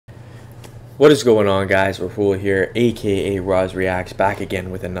What is going on, guys? Rahul here, aka Roz Reacts, back again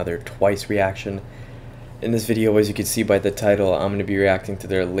with another Twice reaction. In this video, as you can see by the title, I'm going to be reacting to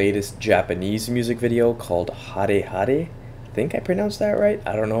their latest Japanese music video called Hare Hare. I think I pronounced that right.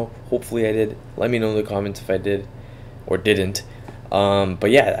 I don't know. Hopefully I did. Let me know in the comments if I did or didn't.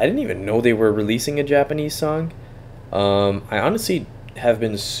 But yeah, I didn't even know they were releasing a Japanese song. I honestly have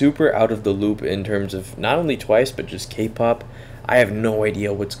been super out of the loop in terms of not only Twice but just K-pop. I have no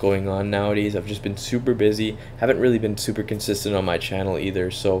idea what's going on nowadays. I've just been super busy. Haven't really been super consistent on my channel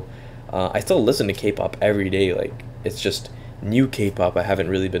either. So I still listen to K-pop every day. Like, it's just new K-pop I haven't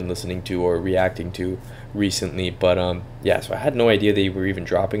really been listening to or reacting to recently. But yeah, so I had no idea they were even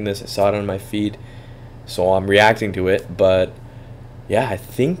dropping this. I saw it on my feed, so I'm reacting to it. But yeah,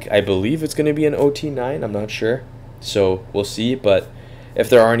 I believe it's gonna be an OT9. I'm not sure, so we'll see. But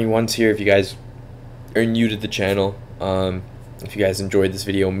if there are any ones here, if you guys are new to the channel, if you guys enjoyed this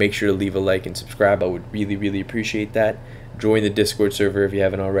video, make sure to leave a like and subscribe. I would really appreciate that. Join the Discord server if you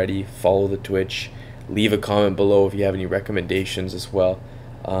haven't already. Follow the Twitch. Leave a comment below if you have any recommendations as well.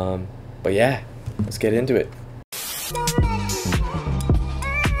 But yeah, let's get into it.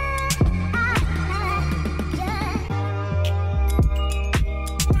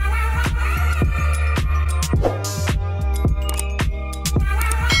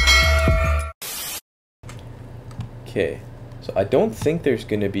 Okay, so I don't think there's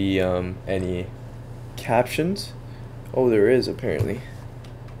gonna be any captions. Oh, there is apparently.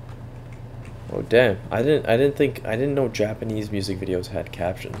 Oh damn! I didn't know Japanese music videos had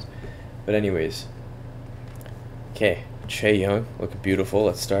captions. But anyways, okay, Chaeyoung looking beautiful.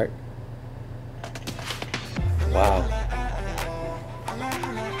 Let's start. Wow.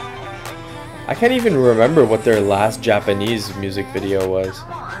 I can't even remember what their last Japanese music video was.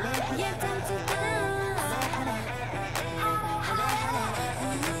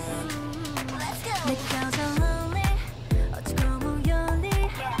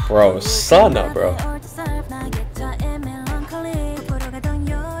 Bro, Sana, bro.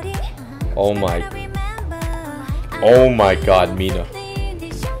 Oh my god, Mina.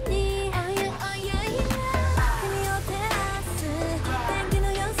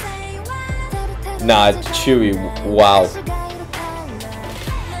 Nah, Chewy, wow.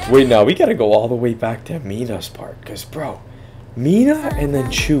 Wait, now we gotta go all the way back to Mina's part, cause bro, Mina and then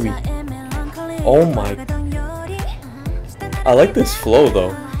Chewy. Oh my. I like this flow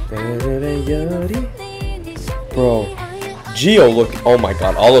though. Bro, Geo look, oh my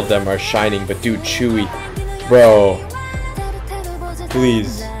god, all of them are shining, but dude, Chewy, bro,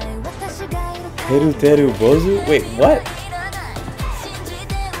 please. Teru Teru Bozu? Wait, what?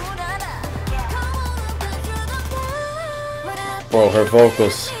 Bro, her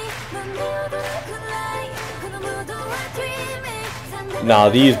vocals. Nah,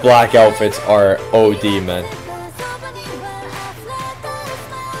 these black outfits are OD, man.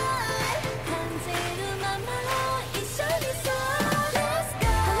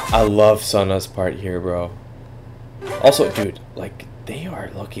 I love Sana's part here, bro. Also, dude, like, they are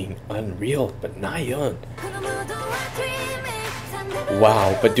looking unreal, but Nayeon.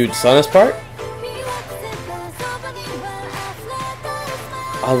 Wow, but dude, Sana's part?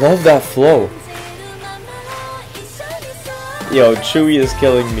 I love that flow. Yo, Chewy is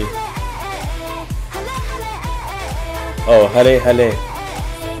killing me. Oh, Hare Hare.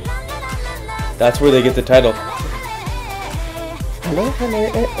 That's where they get the title.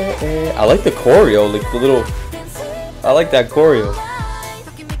 I like the choreo, like the little. I like that choreo.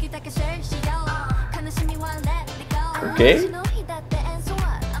 Okay.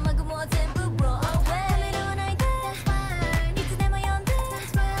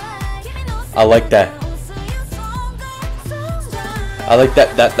 I like that. I like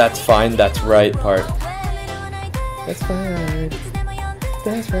that. That's fine. That's right part. That's fine.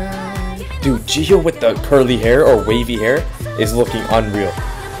 That's right. Dude, Gio with the curly hair or wavy hair is looking unreal.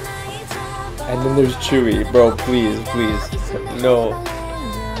 And then there's Chewy, bro, please, no,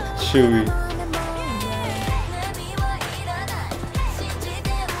 Chewy.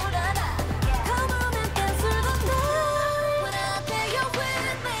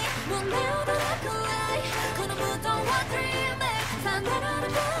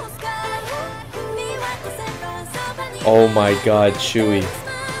 Oh my god, Chewy.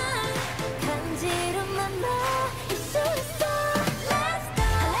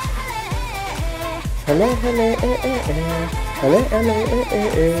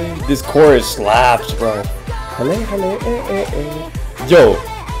 This chorus slaps, bro. Yo.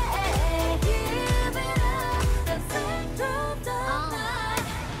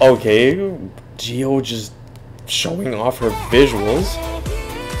 Okay, Geo just showing off her visuals.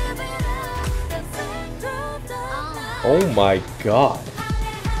 Oh my god.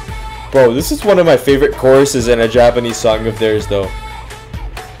 Bro, this is one of my favorite choruses in a Japanese song of theirs, though.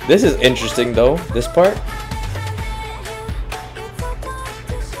 This is interesting, though, this part.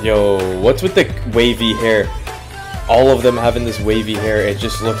 Yo, what's with the wavy hair? All of them having this wavy hair, it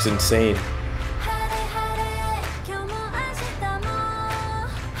just looks insane.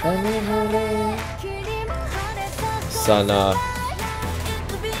 Sana.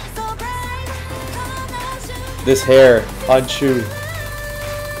 This hair on Chu.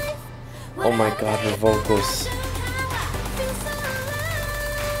 Oh my god, her vocals.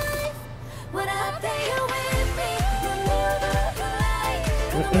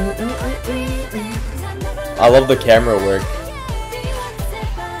 I love the camera work.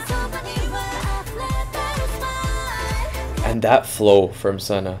 And that flow from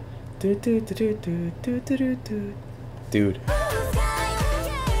Sana. Dude.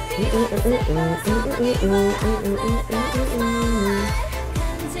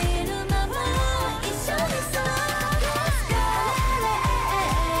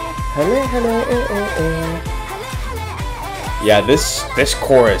 Yeah, this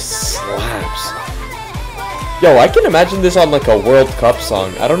chorus slaps. Yo, I can imagine this on like a World Cup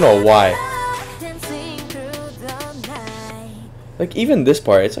song. I don't know why. Like even this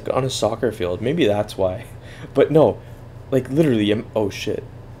part, it's like on a soccer field. Maybe that's why. But no, like literally, oh shit.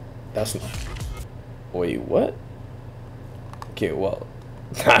 That's not. Wait, what? Okay, well,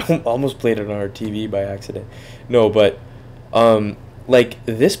 I almost played it on our TV by accident. No, but like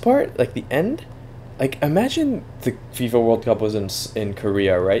this part, like the end, like imagine the FIFA World Cup was in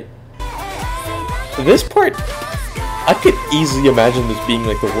Korea, right? This part, I could easily imagine this being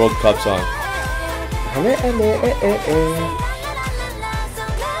like the World Cup song.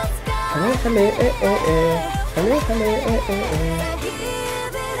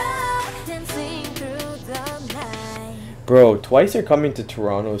 Bro, Twice are coming to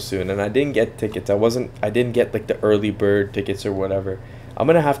Toronto soon, and I didn't get tickets. I didn't get like the early bird tickets or whatever. I'm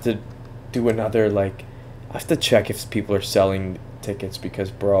gonna have to do another like. I have to check if people are selling tickets because,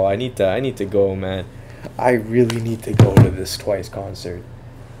 bro, I need to go, man. I really need to go to this Twice concert.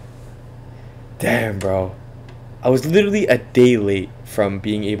 Damn, bro. I was literally a day late from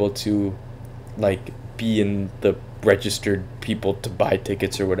being able to like be in the registered people to buy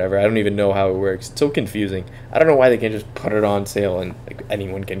tickets or whatever. I don't even know how it works. It's so confusing. I don't know why they can't just put it on sale and like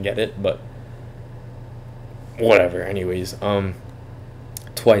anyone can get it, but whatever. Anyways,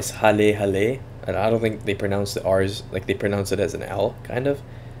 Twice, Hare Hare. And I don't think they pronounce the R's, like they pronounce it as an L, kind of.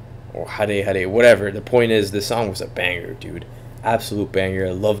 Or Hare Hare, whatever. The point is, the song was a banger, dude. Absolute banger.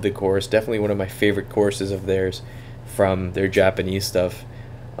 I love the chorus. Definitely one of my favorite choruses of theirs from their Japanese stuff.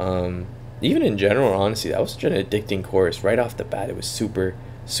 Even in general, honestly, that was such an addicting chorus. Right off the bat, it was super,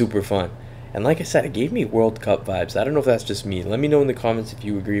 super fun. And like I said, it gave me World Cup vibes. I don't know if that's just me. Let me know in the comments if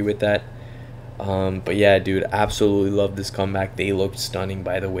you agree with that. But yeah, dude, absolutely love this comeback. They looked stunning,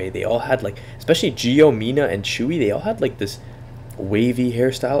 by the way. They all had like, especially Gio, Mina, and Chewy, they all had like this wavy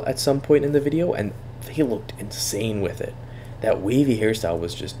hairstyle at some point in the video, and they looked insane with it. That wavy hairstyle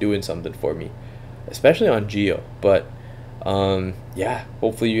was just doing something for me, especially on Gio. But yeah,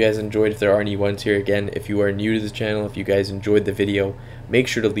 hopefully you guys enjoyed. If there are any ones here, again, if you are new to this channel, if you guys enjoyed the video, make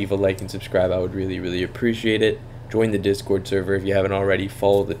sure to leave a like and subscribe. I would really appreciate it. Join the Discord server if you haven't already.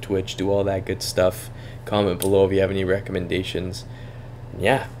 Follow the Twitch, do all that good stuff. Comment below if you have any recommendations.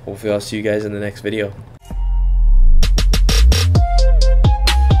 Yeah, hopefully I'll see you guys in the next video.